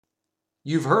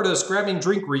You've heard us grabbing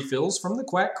drink refills from the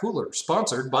Kwack cooler,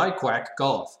 sponsored by Kwack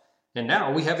Golf. And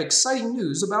now we have exciting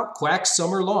news about Kwack's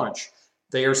summer launch.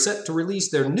 They are set to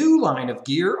release their new line of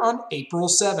gear on April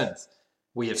 7th.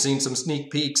 We have seen some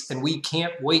sneak peeks, and we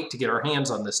can't wait to get our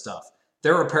hands on this stuff.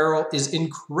 Their apparel is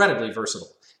incredibly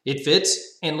versatile. It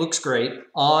fits and looks great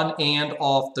on and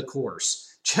off the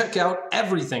course. Check out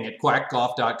everything at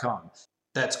quackgolf.com.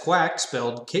 That's Kwack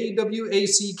spelled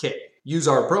Kwack. Use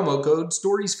our promo code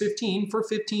STORIES15 for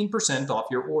 15% off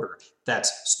your order.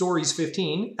 That's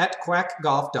STORIES15 at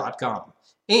quackgolf.com.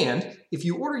 And if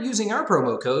you order using our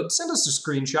promo code, send us a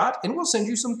screenshot and we'll send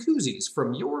you some koozies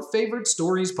from your favorite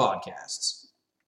Stories podcasts.